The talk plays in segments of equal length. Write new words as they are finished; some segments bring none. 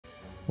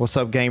What's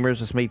up,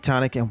 gamers? It's me,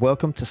 Tonic, and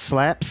welcome to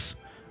Slaps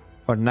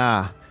or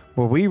Nah,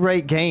 where we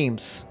rate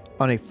games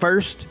on a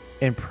first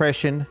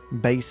impression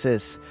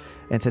basis.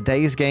 And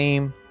today's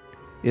game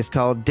is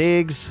called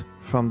Digs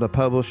from the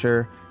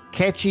publisher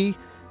Catchy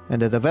and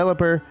the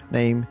developer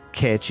named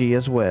Catchy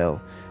as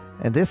well.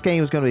 And this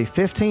game is going to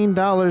be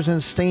 $15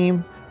 in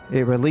Steam.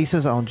 It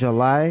releases on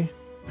July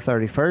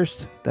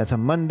 31st. That's a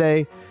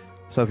Monday.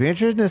 So if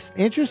you're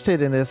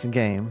interested in this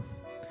game,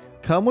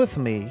 come with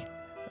me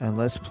and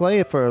let's play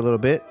it for a little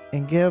bit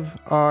and give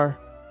our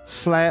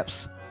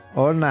slaps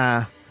or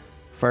nah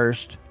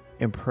first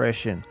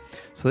impression.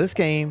 So this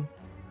game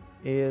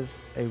is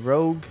a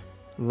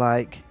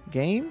roguelike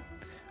game.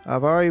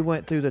 I've already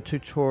went through the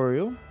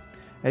tutorial.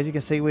 As you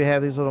can see, we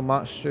have these little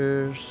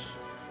monsters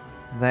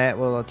that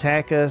will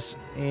attack us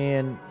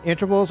in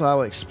intervals. I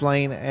will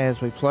explain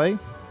as we play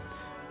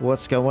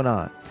what's going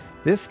on.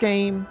 This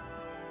game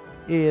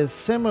is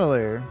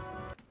similar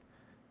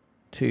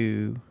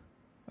to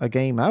a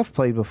game I've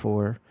played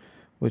before,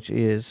 which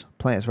is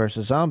Plants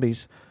vs.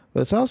 Zombies,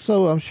 but it's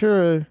also, I'm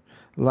sure,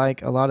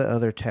 like a lot of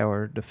other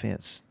tower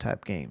defense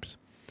type games.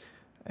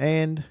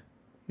 And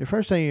your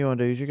first thing you want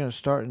to do is you're going to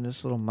start in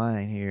this little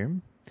mine here,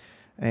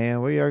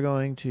 and we are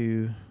going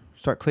to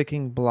start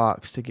clicking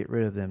blocks to get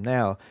rid of them.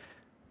 Now,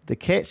 the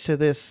catch to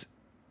this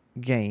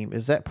game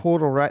is that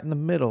portal right in the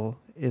middle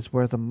is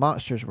where the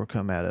monsters will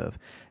come out of,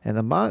 and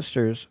the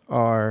monsters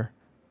are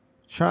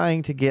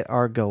trying to get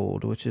our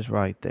gold, which is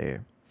right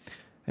there.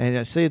 And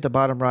you see at the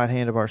bottom right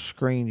hand of our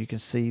screen, you can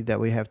see that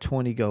we have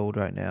 20 gold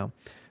right now.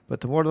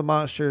 But the more the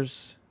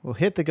monsters will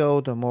hit the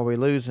gold, the more we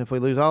lose. And if we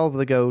lose all of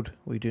the gold,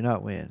 we do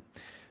not win.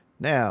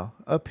 Now,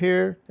 up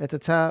here at the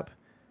top,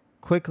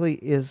 quickly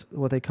is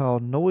what they call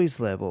noise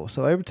level.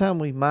 So every time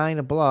we mine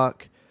a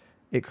block,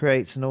 it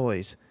creates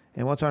noise.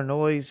 And once our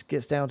noise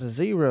gets down to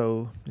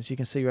 0, as you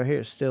can see right here,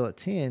 it's still at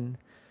 10,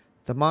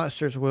 the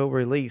monsters will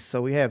release.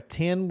 So we have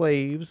 10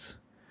 waves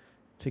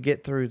to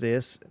get through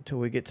this until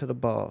we get to the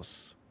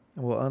boss.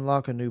 And we'll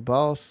unlock a new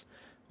boss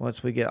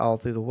once we get all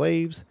through the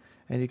waves.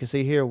 And you can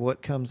see here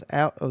what comes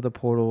out of the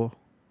portal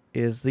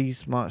is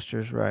these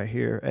monsters right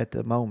here at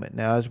the moment.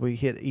 Now, as we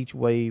hit each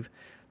wave,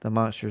 the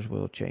monsters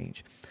will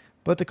change.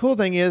 But the cool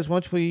thing is,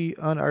 once we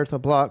unearth a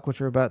block,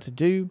 which we're about to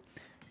do,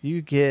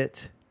 you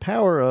get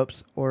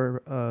power-ups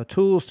or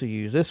tools to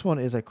use. This one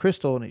is a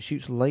crystal, and it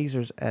shoots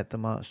lasers at the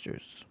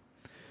monsters.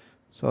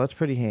 So that's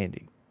pretty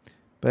handy.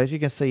 But as you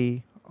can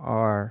see,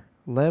 our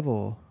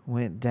level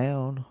went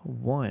down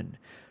 1.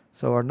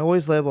 So our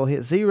noise level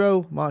hit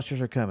 0, monsters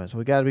are coming. So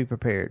we got to be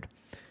prepared.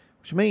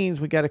 Which means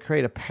we got to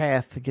create a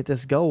path to get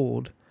this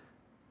gold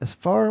as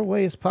far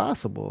away as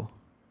possible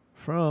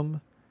from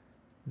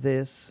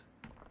this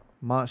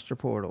monster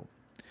portal.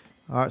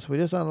 Alright, so we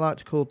just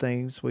unlocked cool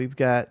things. We've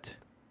got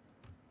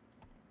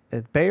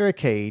a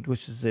barricade,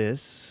 which is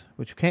this,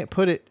 which you can't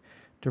put it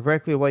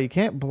directly away. You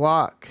can't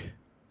block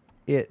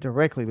it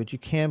directly, but you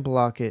can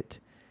block it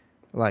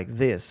like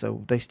this.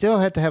 So they still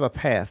have to have a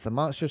path. The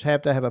monsters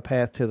have to have a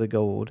path to the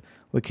gold.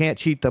 We can't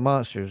cheat the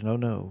monsters.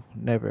 No,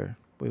 never.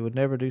 We would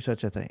never do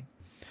such a thing.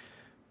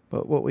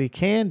 But what we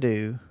can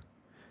do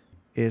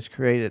is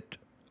create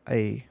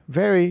a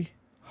very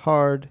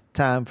hard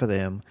time for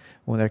them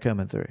when they're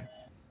coming through.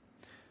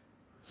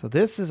 So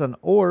this is an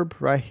orb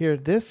right here.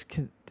 This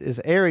is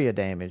area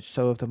damage.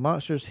 So if the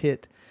monsters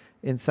hit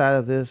inside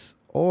of this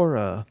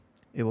aura,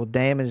 it will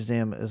damage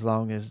them as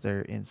long as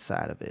they're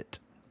inside of it.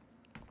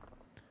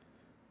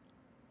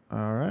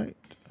 Alright,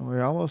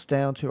 we're almost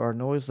down to our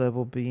noise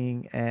level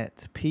being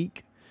at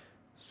peak.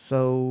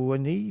 So we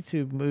need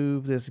to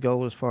move this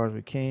gold as far as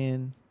we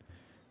can.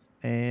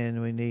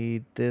 And we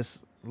need this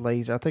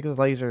laser. I think the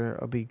laser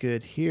will be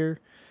good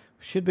here.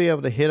 We should be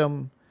able to hit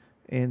them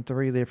in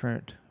 3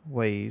 different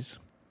ways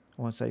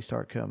once they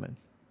start coming.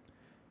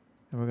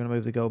 And we're going to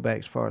move the gold back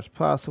as far as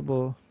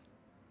possible.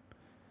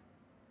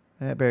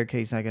 That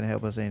barricade's not going to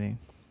help us any.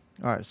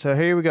 Alright, so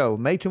here we go.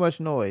 Made too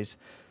much noise.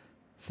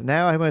 So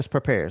now I must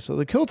prepare. So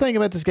the cool thing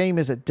about this game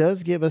is it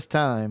does give us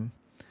time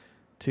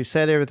to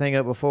set everything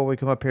up before we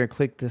come up here and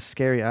click this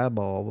scary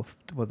eyeball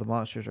where the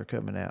monsters are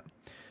coming out.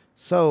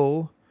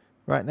 So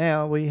right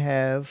now we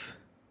have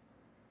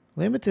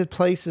limited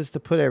places to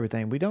put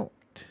everything. We don't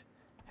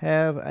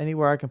have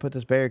anywhere I can put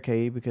this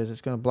barricade because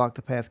it's going to block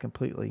the path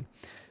completely.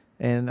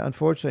 And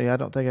unfortunately, I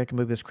don't think I can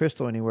move this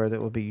crystal anywhere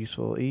that would be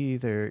useful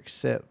either,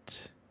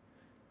 except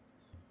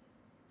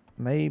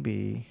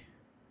maybe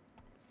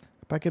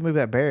if I could move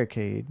that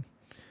barricade,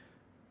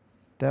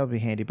 that would be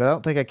handy, but I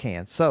don't think I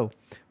can. So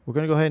we're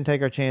going to go ahead and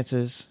take our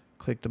chances.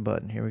 Click the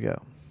button. Here we go.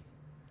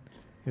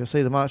 You'll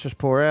see the monsters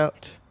pour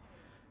out,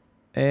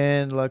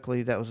 and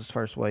luckily that was his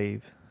first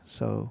wave,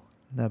 so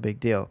no big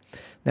deal.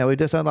 Now we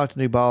just unlocked a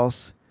new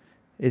boss.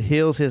 It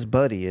heals his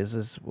buddy. Is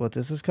this what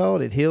this is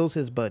called? It heals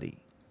his buddy.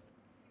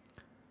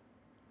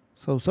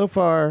 So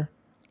far,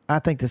 I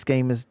think this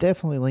game is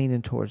definitely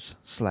leaning towards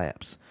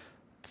slaps.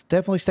 It's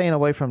definitely staying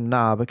away from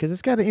nah because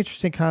it's got an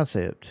interesting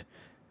concept.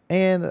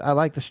 And I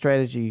like the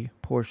strategy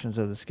portions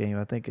of this game.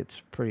 I think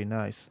it's pretty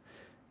nice.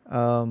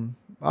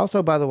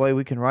 Also, by the way,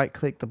 we can right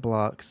click the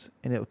blocks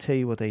and it will tell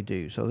you what they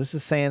do. So this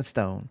is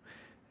sandstone.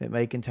 It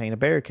may contain a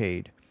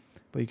barricade.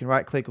 But you can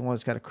right click on one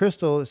that's got a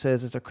crystal. It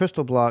says it's a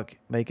crystal block,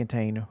 may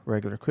contain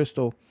regular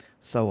crystal,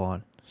 so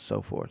on,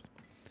 so forth.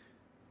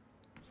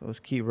 So let's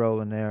keep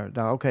rolling there.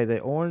 Now, okay, the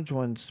orange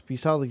ones, if you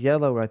saw the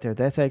yellow right there,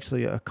 that's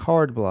actually a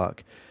card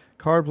block.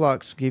 Card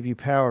blocks give you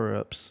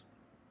power-ups.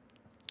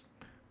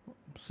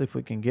 See if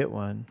we can get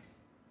one.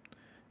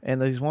 And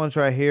these ones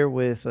right here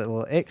with a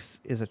little X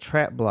is a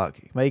trap block.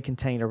 It may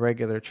contain a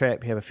regular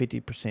trap. You have a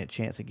 50%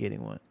 chance of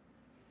getting one.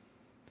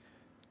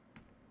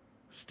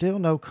 Still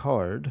no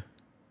card.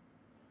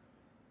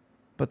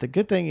 But the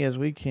good thing is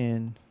we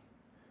can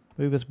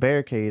move this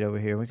barricade over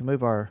here. We can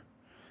move our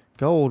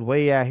gold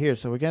way out here.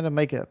 So we're going to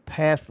make a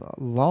path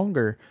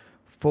longer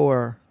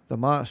for the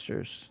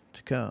monsters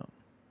to come.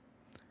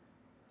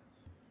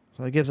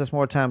 So it gives us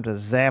more time to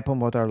zap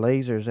them with our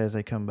lasers as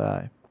they come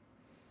by.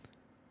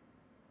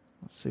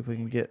 Let's see if we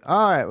can get...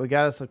 Alright, we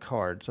got us a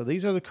card. So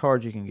these are the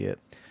cards you can get.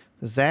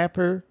 The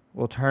zapper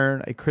will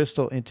turn a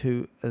crystal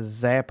into a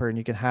zapper, and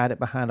you can hide it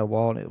behind a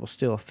wall, and it will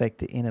still affect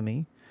the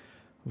enemy.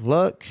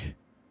 Luck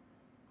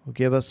will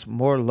give us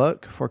more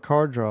luck for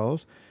card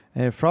draws.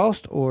 And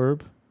Frost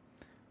Orb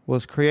will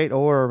create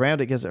aura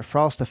around it, gives a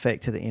frost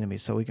effect to the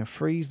enemies. So we can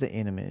freeze the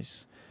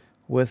enemies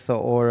with the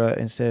aura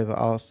instead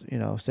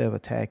of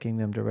attacking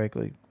them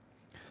directly.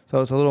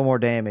 So it's a little more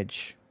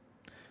damage.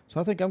 So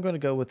I think I'm going to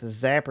go with the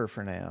zapper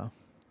for now.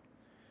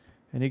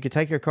 And you can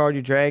take your card,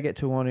 you drag it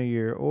to one of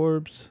your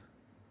orbs.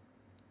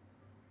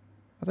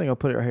 I think I'll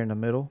put it right here in the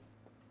middle.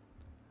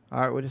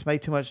 Alright, we just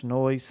made too much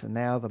noise, and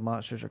now the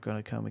monsters are going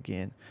to come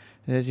again.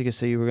 And as you can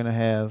see, we're going to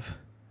have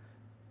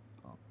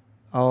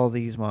all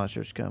these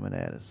monsters coming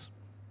at us.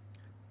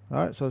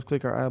 Alright, so let's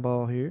click our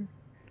eyeball here.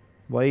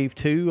 Wave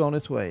 2 on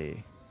its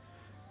way.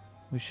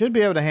 We should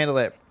be able to handle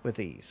that with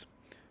ease.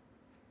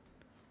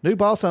 New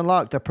boss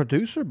unlocked, the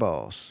producer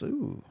boss.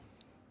 Ooh.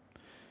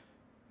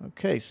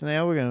 Okay, so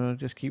now we're going to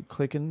just keep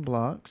clicking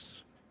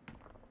blocks.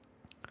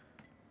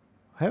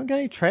 Haven't got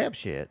any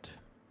traps yet.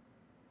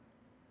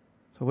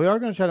 So we are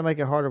going to try to make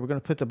it harder. We're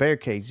going to put the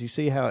barricades. You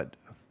see how it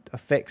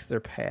affects their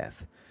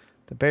path.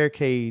 The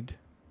barricade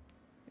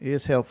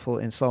is helpful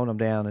in slowing them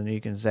down, and you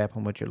can zap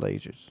them with your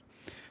lasers.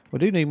 We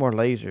do need more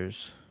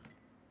lasers.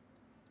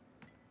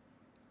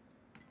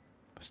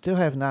 Still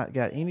have not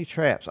got any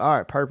traps.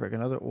 Alright, perfect.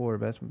 Another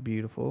orb. That's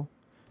beautiful.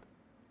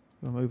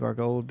 We'll move our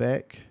gold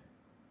back.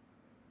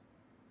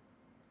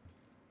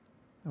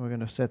 And we're going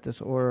to set this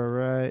aura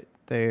right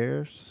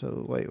there.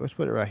 So, wait, let's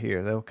put it right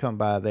here. They'll come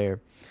by there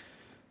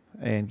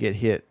and get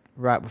hit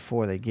right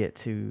before they get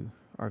to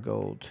our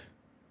gold.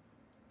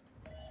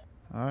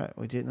 Alright,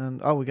 we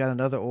didn't... Oh, we got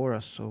another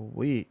aura.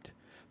 Sweet.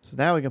 So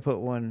now we can put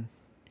one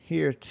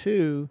here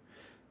too,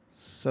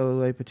 so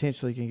they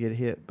potentially can get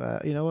hit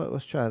by... You know what?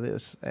 Let's try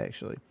this,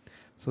 actually.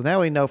 So now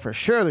we know for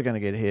sure they're going to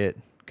get hit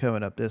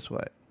coming up this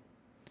way.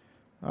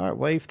 Alright,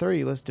 wave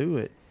 3. Let's do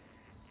it.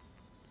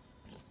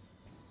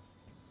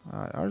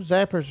 Alright, our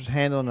zappers is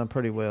handling them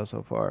pretty well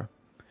so far.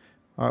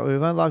 Alright,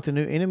 we've unlocked a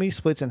new enemy,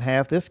 splits in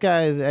half. This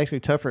guy is actually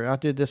tougher. I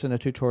did this in a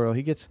tutorial.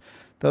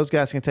 Those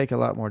guys can take a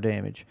lot more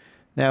damage.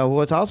 Now,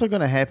 what's also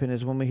going to happen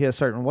is when we hit a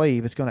certain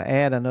wave, it's going to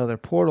add another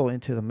portal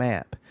into the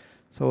map.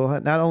 So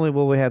not only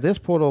will we have this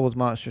portal with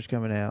monsters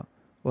coming out,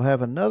 we'll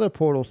have another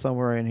portal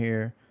somewhere in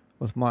here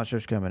with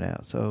monsters coming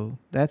out. So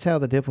that's how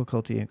the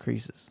difficulty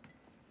increases.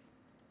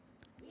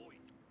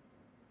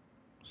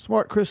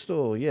 Smart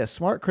Crystal. Yes,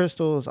 Smart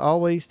Crystal is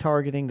always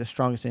targeting the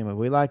strongest enemy.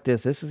 We like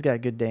this. This has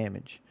got good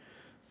damage.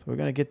 So we're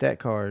going to get that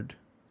card.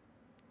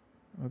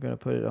 We're going to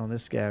put it on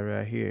this guy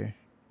right here.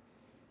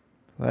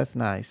 Well, that's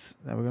nice.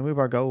 Now we're going to move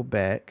our gold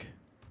back.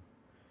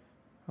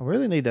 I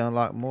really need to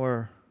unlock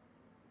more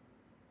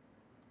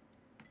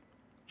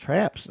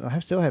traps. I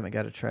still haven't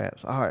got a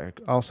traps. Alright,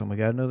 awesome. We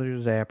got another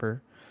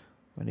zapper.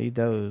 We need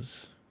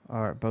those.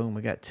 Alright, boom.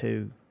 We got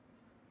 2.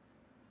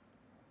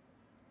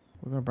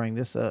 We're going to bring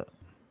this up.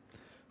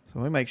 So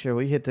we make sure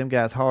we hit them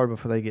guys hard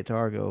before they get to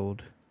our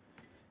gold.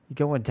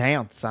 You're going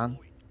down, son.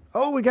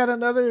 Oh, we got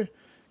another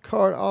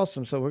card.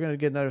 Awesome. So we're going to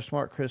get another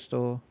Smart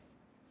Crystal.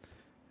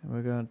 And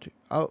we're going to...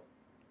 Oh,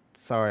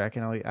 sorry.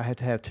 I have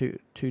to have two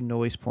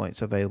noise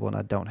points available, and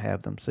I don't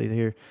have them. See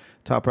here,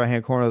 top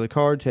right-hand corner of the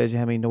card tells you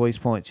how many noise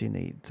points you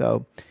need.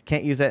 So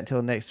can't use that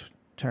until next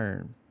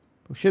turn.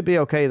 We should be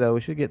okay, though.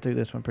 We should get through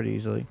this one pretty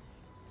easily.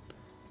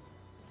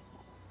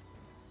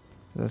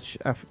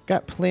 I've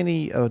got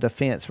plenty of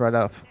defense right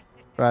off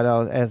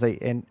as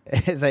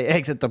they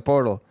exit the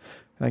portal.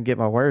 I can get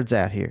my words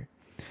out here.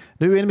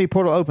 New enemy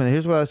portal open.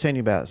 Here's what I was telling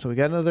you about. So we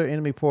got another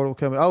enemy portal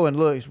coming. Oh, and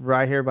look, it's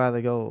right here by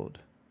the gold.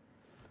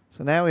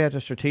 So now we have to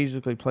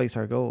strategically place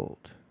our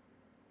gold.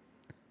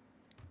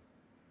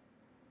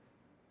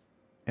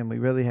 And we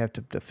really have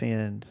to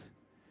defend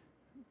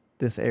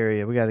this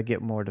area. We got to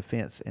get more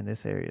defense in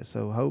this area.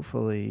 So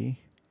hopefully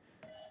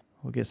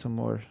we'll get some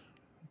more.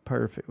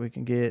 Perfect. We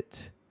can get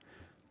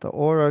the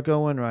aura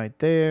going right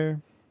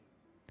there.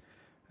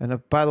 And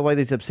by the way,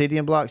 these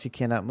obsidian blocks, you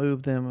cannot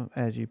move them,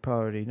 as you've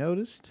already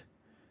noticed.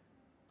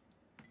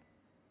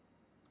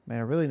 Man,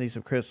 I really need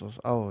some crystals.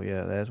 Oh,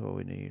 yeah, that's what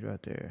we need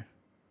right there.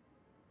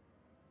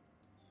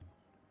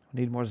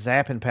 Need more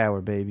zapping power,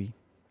 baby.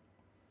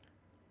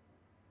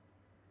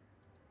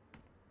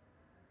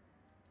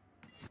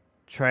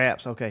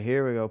 Traps. Okay,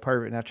 here we go.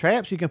 Perfect. Now,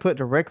 traps you can put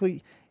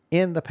directly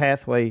in the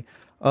pathway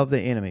of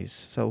the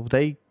enemies. So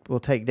they will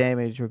take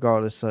damage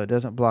regardless, so it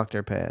doesn't block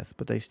their path,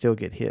 but they still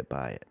get hit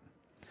by it.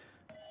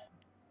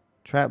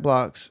 Trap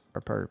blocks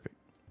are perfect.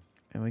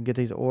 And we can get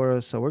these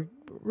auras. So we're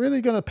really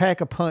going to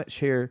pack a punch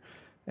here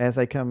as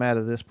they come out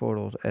of this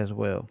portal as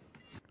well.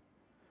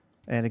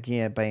 And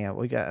again, bam,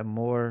 we got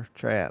more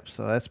traps.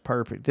 So that's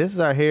perfect. This is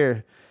our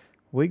here.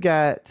 We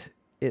got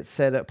it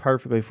set up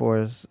perfectly for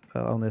us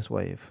on this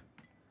wave.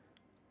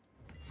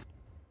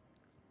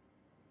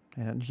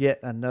 And yet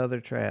another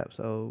trap.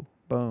 So,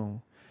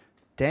 boom.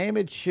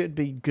 Damage should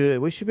be good.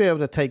 We should be able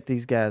to take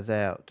these guys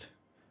out.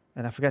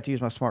 And I forgot to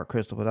use my smart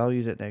crystal, but I'll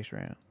use it next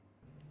round.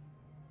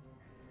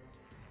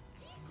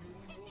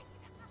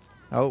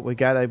 Oh, we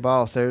got a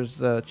boss. There's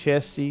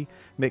Chesty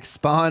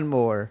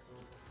McSpawnmore.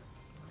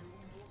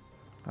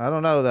 I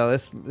don't know, though.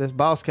 This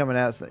boss coming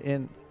out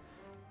in...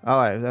 All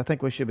right, I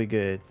think we should be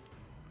good.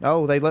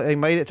 Oh, they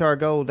made it to our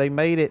gold. They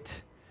made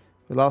it.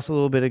 We lost a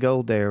little bit of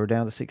gold there. We're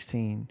down to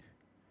 16.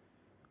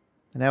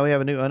 And now we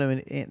have a new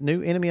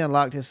enemy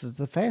unlocked. This is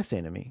the fast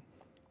enemy.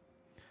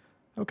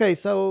 Okay,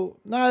 so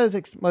not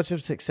as much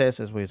of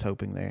success as we was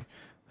hoping there.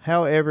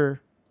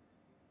 However,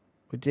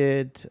 we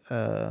did...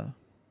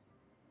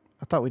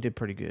 I thought we did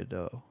pretty good,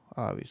 though.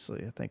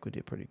 Obviously, I think we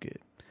did pretty good.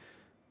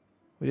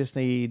 We just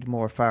need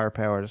more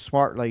firepower. The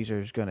smart laser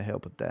is going to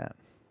help with that.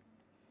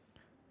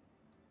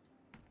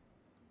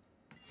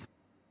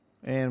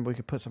 And we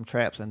could put some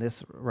traps in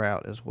this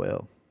route as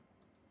well.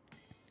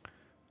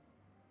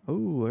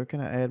 Ooh, where can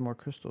I add more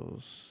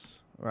crystals?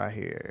 Right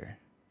here.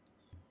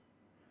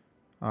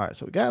 Alright,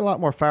 so we got a lot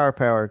more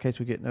firepower in case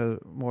we get no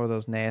more of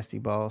those nasty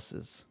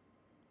bosses.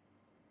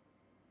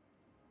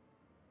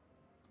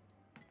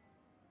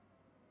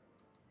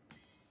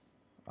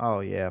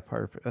 Oh, yeah,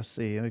 perfect. Let's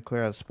see. Let me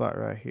clear out the spot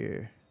right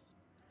here.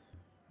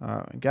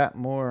 Alright, got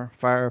more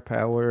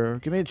firepower.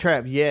 Give me a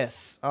trap.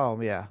 Yes. Oh,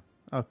 yeah.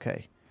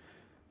 Okay.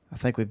 I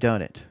think we've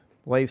done it.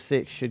 Wave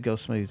 6 should go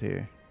smooth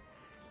here.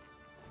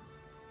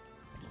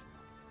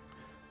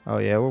 Oh,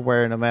 yeah, we're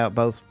wearing them out.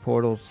 Both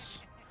portals.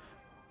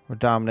 We're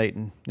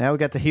dominating. Now we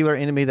got the healer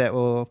enemy that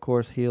will, of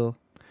course, heal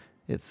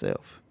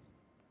itself.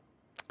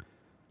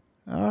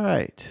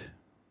 Alright.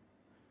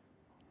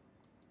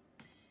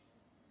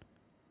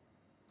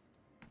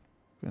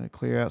 Going to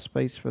clear out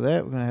space for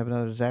that. We're going to have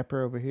another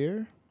zapper over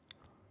here.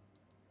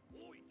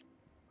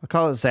 I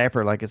call it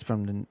zapper like it's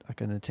from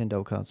like a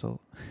Nintendo console.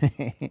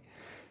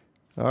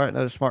 All right,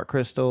 another smart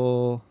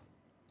crystal.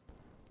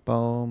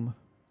 Boom.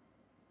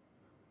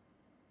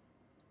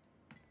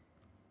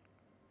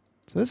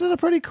 So this is a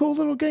pretty cool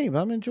little game.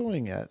 I'm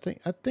enjoying it.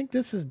 I think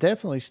this is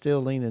definitely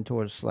still leaning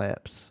towards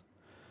slaps.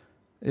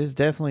 It's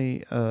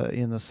definitely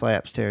in the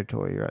slaps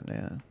territory right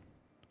now.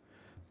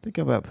 I think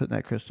I'm about putting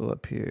that crystal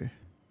up here.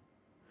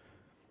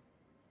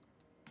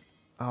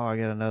 Oh, I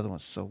got another one.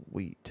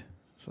 Sweet.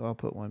 So I'll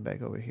put one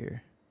back over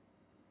here.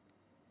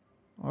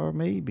 Or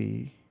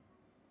maybe...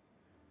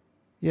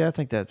 Yeah, I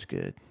think that's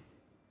good.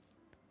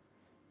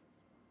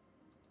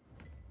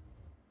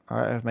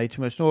 Alright, I've made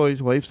too much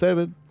noise. Wave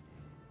 7.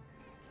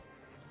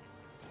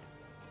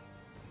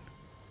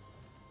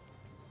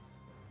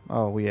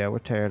 Oh, yeah, we're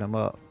tearing them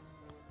up.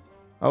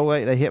 Oh,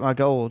 wait, they hit my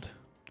gold.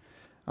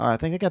 Alright, I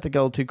think I got the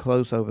gold too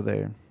close over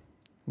there.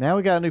 Now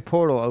we got a new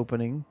portal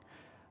opening.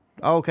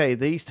 Okay,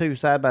 these two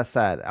side by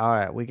side.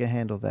 Alright, we can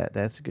handle that.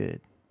 That's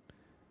good.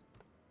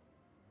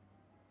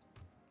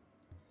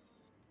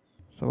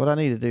 So what I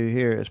need to do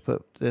here is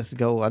put this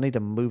gold. I need to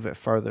move it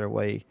further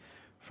away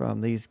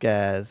from these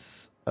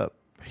guys up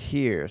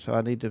here. So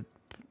I need to...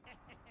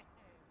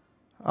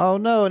 Oh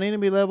no, an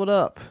enemy leveled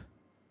up.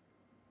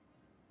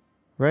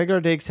 Regular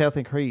digs health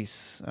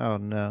increase. Oh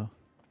no.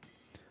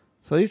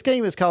 So this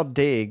game is called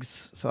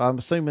Digs. So I'm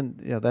assuming,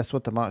 you know, that's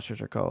what the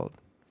monsters are called.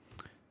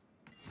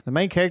 The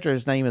main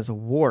character's name is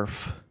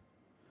Warf.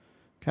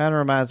 Kind of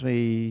reminds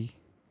me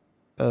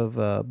of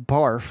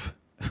Barf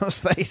from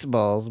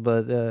Spaceballs,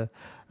 but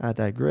I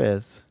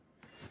digress.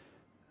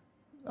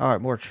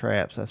 Alright, more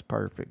traps. That's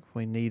perfect.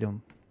 We need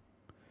them.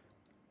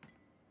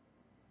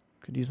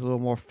 Could use a little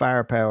more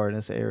firepower in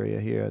this area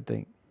here, I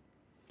think.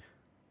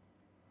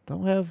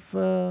 Don't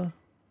have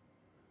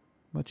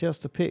much else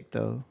to pick,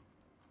 though.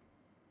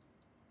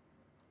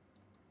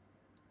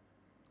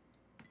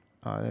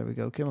 Alright, there we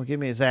go. Come on, give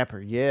me a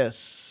zapper.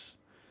 Yes.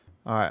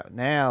 Alright,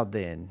 now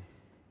then.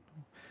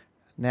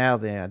 Now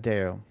then, I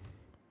dare him.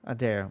 I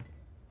dare him.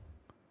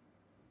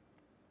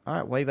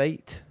 Alright, wave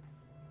 8.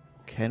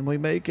 Can we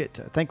make it?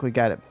 I think we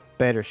got a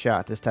better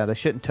shot this time. They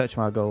shouldn't touch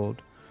my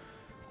gold.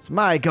 It's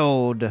my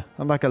gold.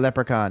 I'm like a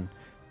leprechaun.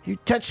 You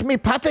touched me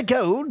pot of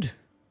gold.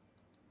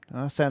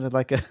 I sounded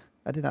like a...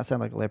 I did not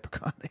sound like a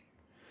leprechaun.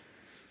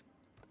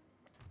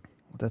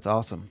 That's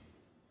awesome.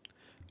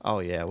 Oh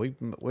yeah,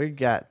 we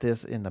got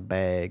this in the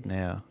bag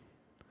now.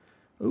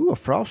 Ooh, a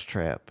frost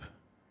trap.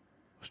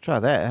 Let's try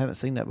that. I haven't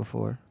seen that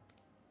before.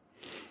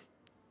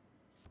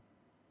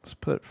 Let's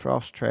put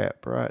frost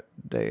trap right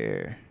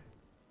there.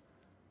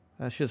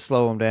 That should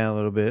slow them down a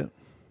little bit.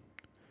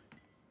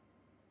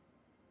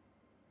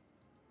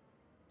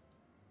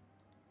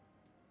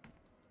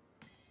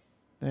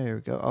 There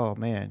we go. Oh,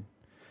 man.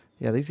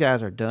 Yeah, these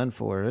guys are done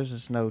for. There's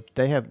just no...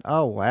 They have...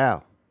 Oh,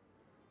 wow.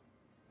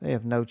 They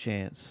have no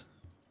chance.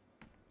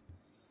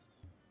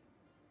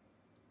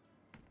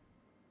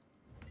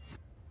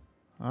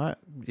 Alright.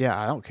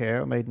 Yeah, I don't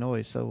care. I made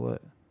noise, so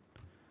what?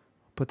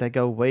 Put that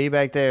go way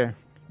back there.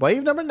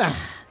 Wave number 9.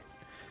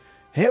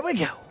 Here we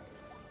go.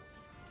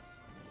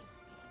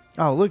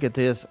 Oh, look at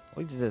this.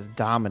 We're just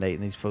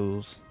dominating these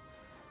fools.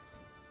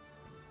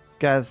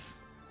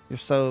 Guys, you're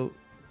so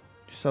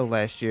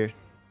last year.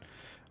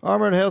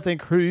 Armor and health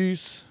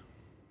increase.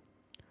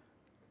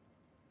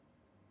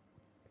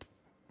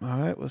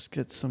 Alright, let's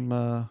get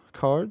some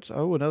cards.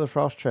 Oh, another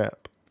frost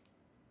trap.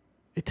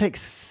 It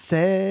takes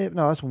 7.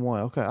 No, that's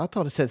 1. Okay, I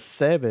thought it said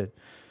 7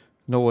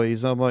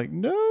 noise. I'm like,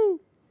 no.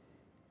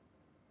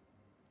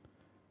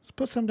 Let's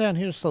put some down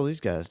here to slow these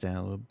guys down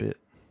a little bit.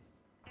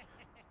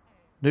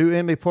 New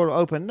enemy portal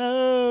open.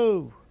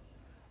 No.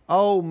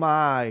 Oh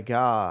my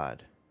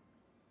god.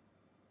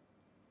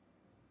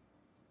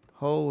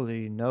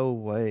 Holy no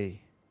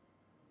way.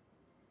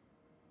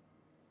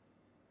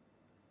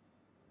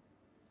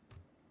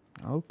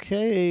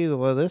 Okay,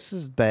 well this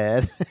is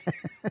bad.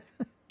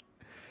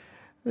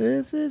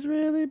 This is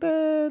really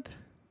bad.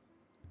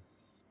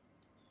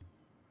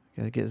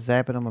 Gotta get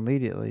zapping them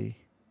immediately.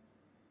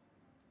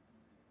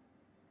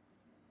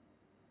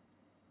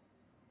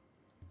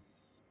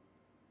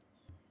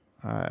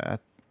 Alright,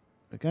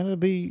 we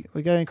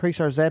gotta increase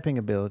our zapping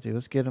ability.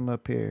 Let's get them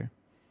up here.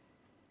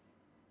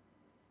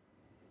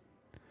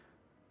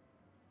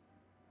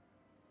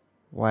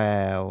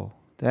 Wow,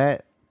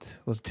 that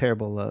was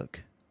terrible luck.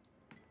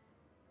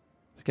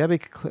 Gotta be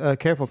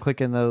careful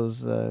clicking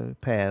those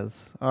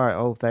paths. Alright,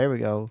 oh, there we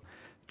go.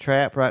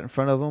 Trap right in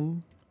front of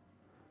them.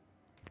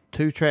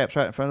 2 traps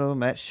right in front of them.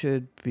 That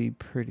should be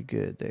pretty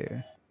good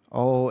there.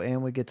 Oh,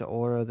 and we get to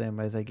aura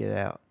them as they get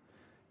out.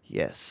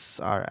 Yes,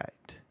 alright.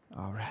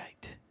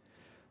 Alright.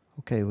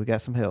 Okay, we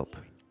got some help.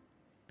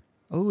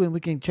 Oh, and we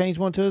can change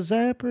one to a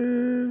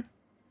zapper.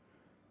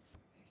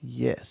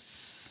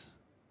 Yes.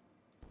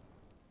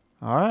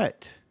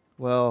 Alright.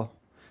 Well,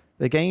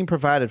 the game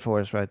provided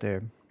for us right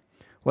there.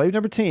 Wave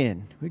number 10.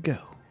 Here we go.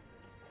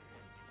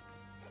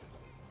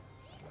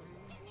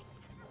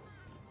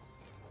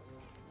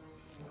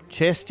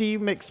 Chesty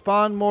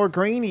McSpawn More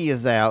Greeny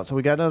is out, so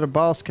we got another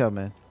boss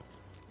coming.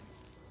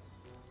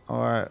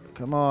 Alright,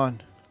 come on.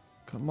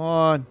 Come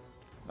on.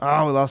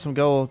 Oh, we lost some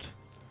gold.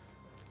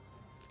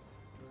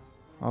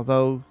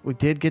 Although, we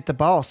did get the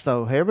boss,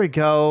 though. Here we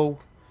go.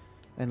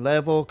 And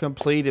level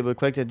completed. We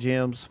collected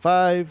gems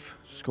 5,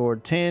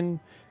 scored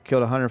 10,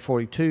 killed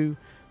 142.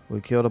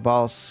 We killed a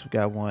boss, we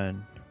got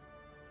 1.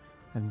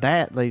 And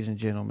that, ladies and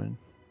gentlemen,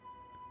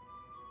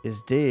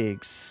 is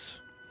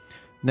Digs.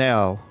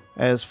 Now,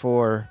 as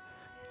for,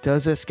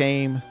 does this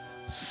game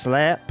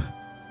slap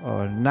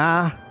or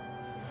nah?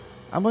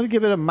 I'm going to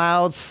give it a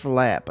mild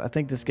slap. I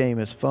think this game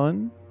is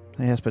fun.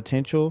 It has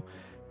potential.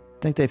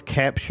 I think they've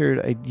captured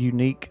a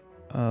unique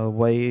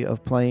way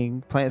of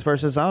playing Plants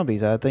vs.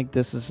 Zombies. I think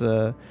this is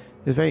a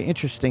very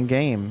interesting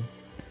game.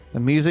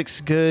 The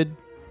music's good.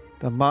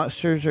 The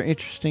monsters are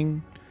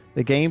interesting.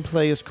 The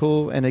gameplay is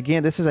cool. And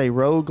again, this is a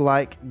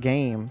roguelike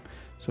game.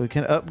 So we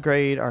can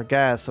upgrade our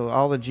guys. So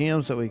all the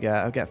gems that we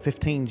got, I've got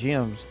 15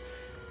 gems,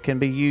 can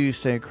be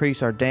used to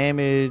increase our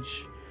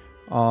damage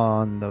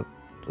on the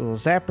little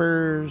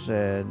zappers.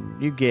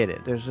 And you get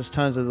it. There's just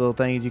tons of little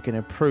things you can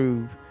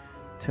improve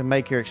to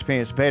make your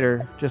experience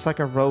better. Just like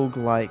a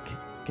roguelike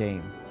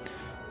game.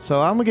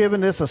 So I'm giving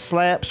this a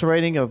slaps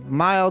rating of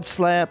mild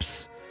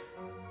slaps.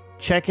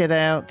 Check it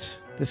out.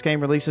 This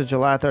game releases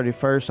July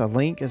 31st. A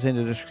link is in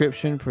the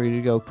description for you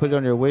to go put it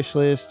on your wish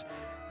list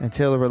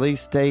until the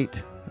release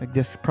date.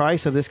 This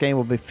price of this game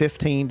will be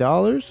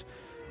 $15.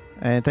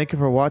 And thank you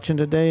for watching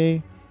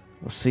today.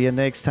 We'll see you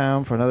next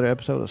time for another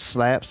episode of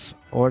Slaps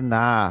or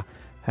Nah.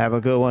 Have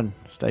a good one.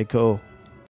 Stay cool.